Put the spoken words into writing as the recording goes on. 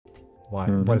Why?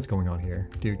 What is going on here?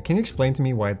 Dude, can you explain to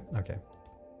me why? Okay.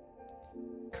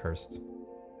 Cursed.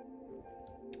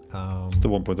 It's the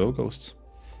 1.0 ghosts.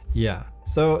 Yeah.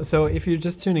 So if you're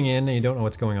just tuning in and you don't know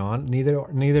what's going on,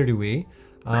 neither do we.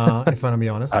 If I'm gonna be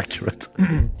honest. Accurate.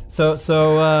 So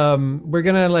we're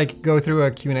gonna like go through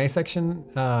a Q&A section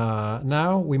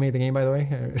now. We made the game, by the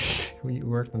way. We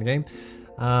worked on the game.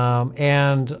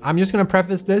 And I'm just gonna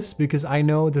preface this because I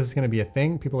know this is gonna be a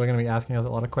thing. People are gonna be asking us a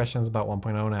lot of questions about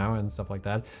 1.0 now and stuff like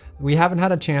that. We haven't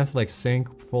had a chance to like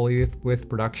sync fully with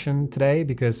production today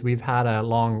because we've had a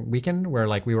long weekend where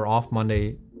like we were off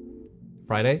Monday,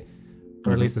 Friday,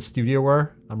 or at least the studio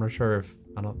were. I'm not sure if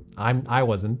I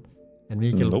wasn't, and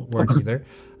Mikael weren't either.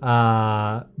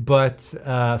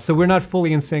 So we're not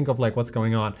fully in sync of like what's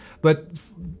going on. But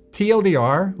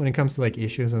TLDR when it comes to like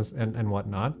issues and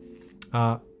whatnot.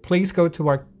 Please go to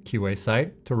our QA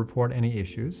site to report any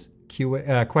issues.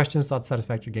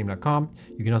 Questions.satisfactorygame.com.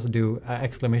 You can also do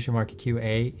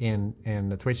 !QA in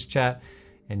the Twitch chat,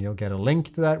 and you'll get a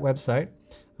link to that website.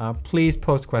 Please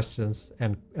post questions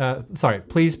and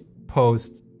please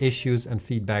post issues and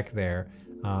feedback there.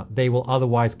 They will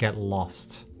otherwise get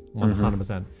lost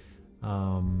 100%.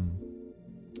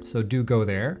 So do go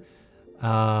there.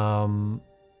 I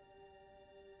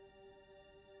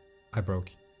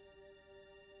broke.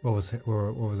 What was I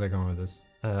going with this?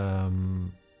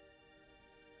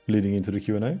 Leading into the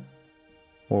Q&A?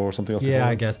 Or something else? Yeah,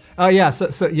 I guess. Oh yeah,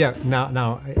 so yeah,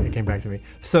 now it came back to me.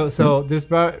 So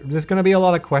there's gonna be a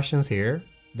lot of questions here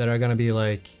that are gonna be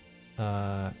like,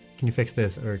 can you fix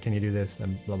this or can you do this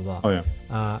and blah blah blah. Oh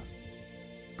yeah.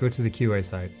 Go to the QA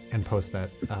site and post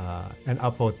that and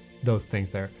upvote those things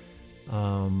there.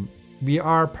 We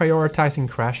are prioritizing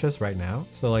crashes right now,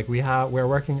 so like we're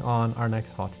working on our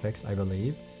next hotfix, I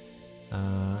believe,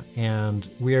 and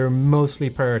we're mostly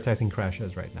prioritizing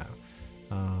crashes right now.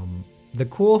 The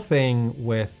cool thing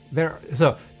with there's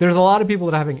a lot of people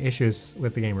that are having issues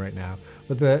with the game right now,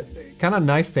 but the kind of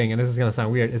nice thing, and this is gonna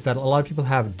sound weird, is that a lot of people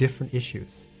have different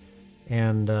issues,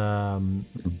 and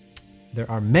there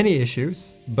are many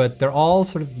issues, but they're all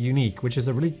sort of unique, which is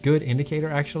a really good indicator.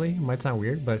 Actually, it might sound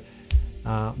weird, but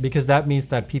because that means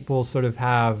that people sort of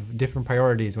have different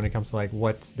priorities when it comes to like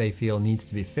what they feel needs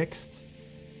to be fixed,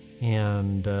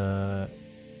 and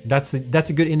that's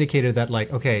a good indicator that like,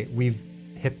 okay, we've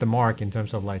hit the mark in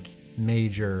terms of like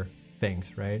major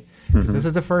things, right? Because this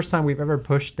is the first time we've ever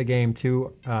pushed the game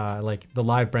to like the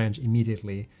live branch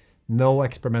immediately, no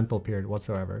experimental period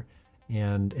whatsoever,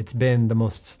 and it's been the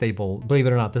most stable. Believe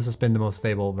it or not, this has been the most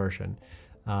stable version.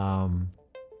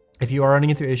 If you are running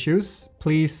into issues,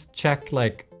 please check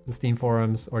like the Steam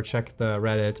forums or check the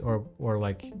Reddit or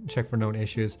like check for known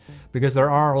issues, because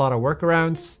there are a lot of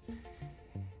workarounds,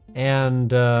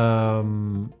 and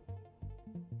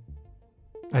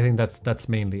I think that's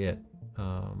mainly it.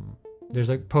 There's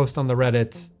a post on the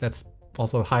Reddit that's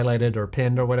also highlighted or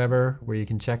pinned or whatever, where you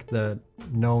can check the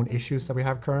known issues that we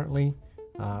have currently.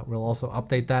 We'll also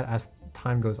update that as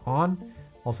time goes on.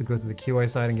 Also go to the QA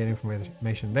site and get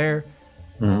information there.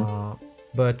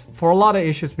 But for a lot of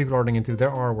issues people are running into,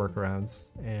 there are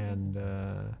workarounds, and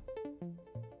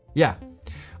yeah,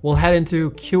 we'll head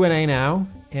into Q&A now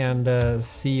and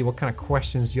see what kind of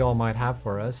questions y'all might have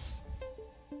for us.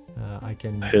 I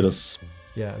can hit us.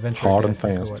 Yeah, eventually hard and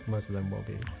fast. fast. What most of them will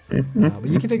be. But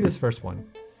you can take this first one.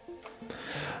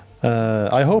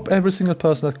 I hope every single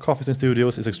person at Coffees and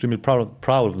Studios is extremely proud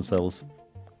of themselves.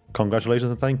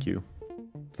 Congratulations and thank you.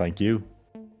 Thank you.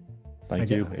 Thank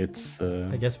you. It's.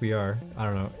 I guess we are. I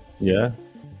don't know. Yeah.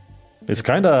 It's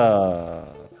kind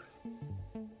of.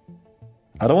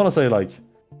 I don't want to say like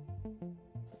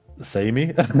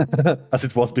samey as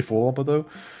it was before, but though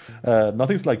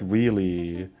nothing's like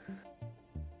really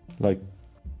like.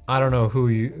 I don't know who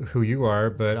you are,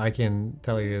 but I can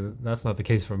tell you that's not the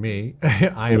case for me.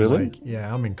 I am really? like,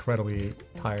 yeah, I'm incredibly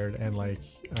tired and like.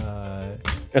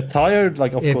 Tired,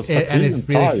 like of course, fatigued and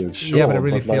tired. Sure, yeah, but it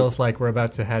really feels like we're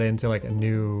about to head into like a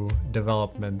new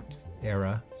development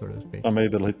era, so to speak.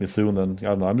 Maybe it'll hit me soon. Then I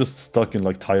don't know. I'm just stuck in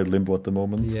like tired limbo at the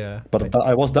moment. Yeah, but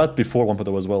I was that before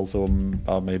 1.0 as well, so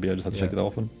maybe I just have to check it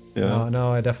often. Yeah.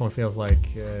 No, it definitely feels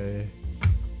like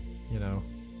you know,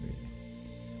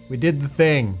 we did the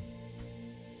thing,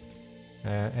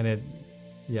 and it.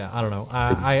 Yeah, I don't know.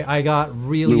 I got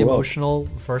really emotional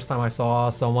first time I saw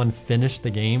someone finish the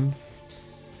game,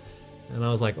 and I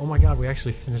was like, "Oh my god, we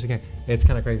actually finished the game!" It's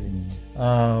kind of crazy.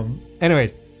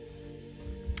 Anyways,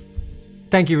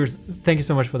 thank you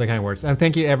so much for the kind words, and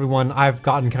thank you everyone. I've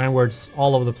gotten kind words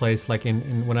all over the place. Like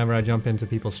in whenever I jump into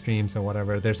people's streams or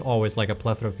whatever, there's always like a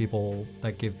plethora of people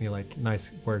that give me like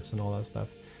nice words and all that stuff.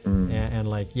 And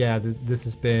like, yeah, this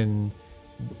has been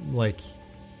like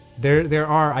there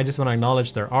are, I just want to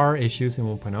acknowledge there are issues in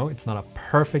 1.0. It's not a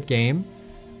perfect game,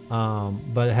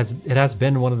 but it has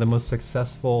been one of the most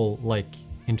successful, like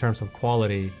in terms of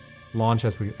quality,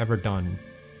 launches we've ever done.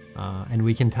 And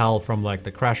we can tell from like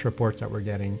the crash reports that we're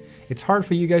getting. It's hard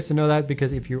for you guys to know that,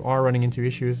 because if you are running into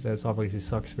issues, that's obviously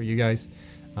sucks for you guys.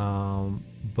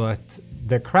 But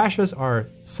the crashes are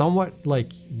somewhat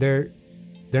like they're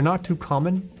not too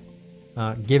common,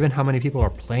 given how many people are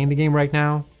playing the game right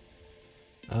now.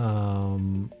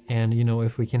 And you know,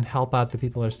 if we can help out the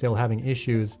people that are still having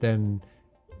issues, then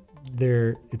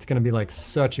it's gonna be like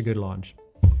such a good launch.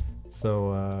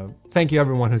 So thank you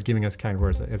everyone who's giving us kind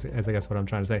words, is I guess what I'm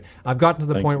trying to say. I've gotten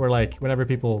to the point where like whenever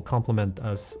people compliment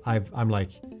us, I've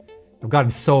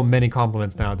gotten so many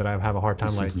compliments now that I have a hard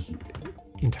time like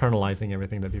internalizing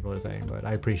everything that people are saying, but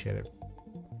I appreciate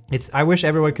it. I wish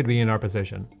everyone could be in our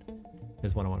position,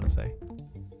 is what I want to say.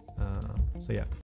 So yeah.